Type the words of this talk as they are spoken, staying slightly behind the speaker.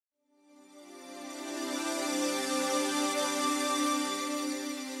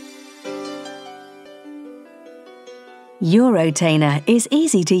Uro Tainer is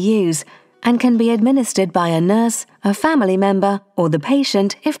easy to use and can be administered by a nurse, a family member, or the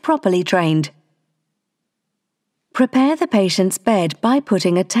patient if properly trained. Prepare the patient's bed by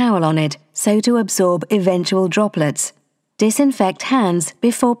putting a towel on it so to absorb eventual droplets. Disinfect hands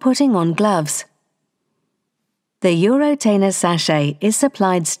before putting on gloves. The Uro Tainer sachet is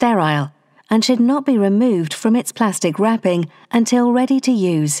supplied sterile and should not be removed from its plastic wrapping until ready to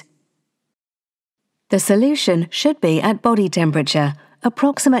use. The solution should be at body temperature,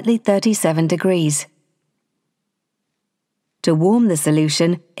 approximately 37 degrees. To warm the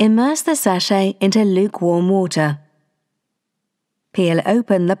solution, immerse the sachet into lukewarm water. Peel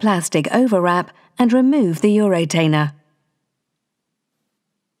open the plastic overwrap and remove the Uro Tainer.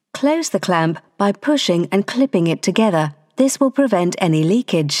 Close the clamp by pushing and clipping it together. This will prevent any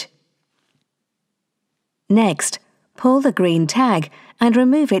leakage. Next, pull the green tag and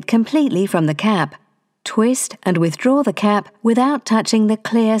remove it completely from the cap. Twist and withdraw the cap without touching the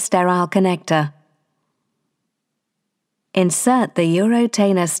clear sterile connector. Insert the Uro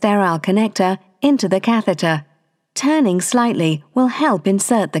Tainer sterile connector into the catheter. Turning slightly will help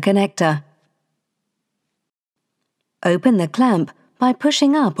insert the connector. Open the clamp by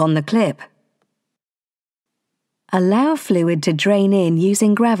pushing up on the clip. Allow fluid to drain in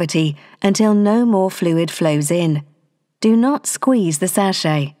using gravity until no more fluid flows in. Do not squeeze the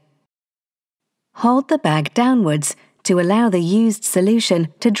sachet. Hold the bag downwards to allow the used solution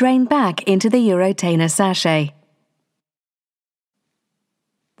to drain back into the Uro Tainer sachet.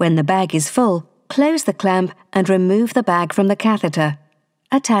 When the bag is full, close the clamp and remove the bag from the catheter.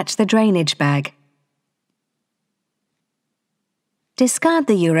 Attach the drainage bag. Discard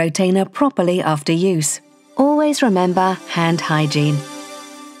the Uro Tainer properly after use. Always remember hand hygiene.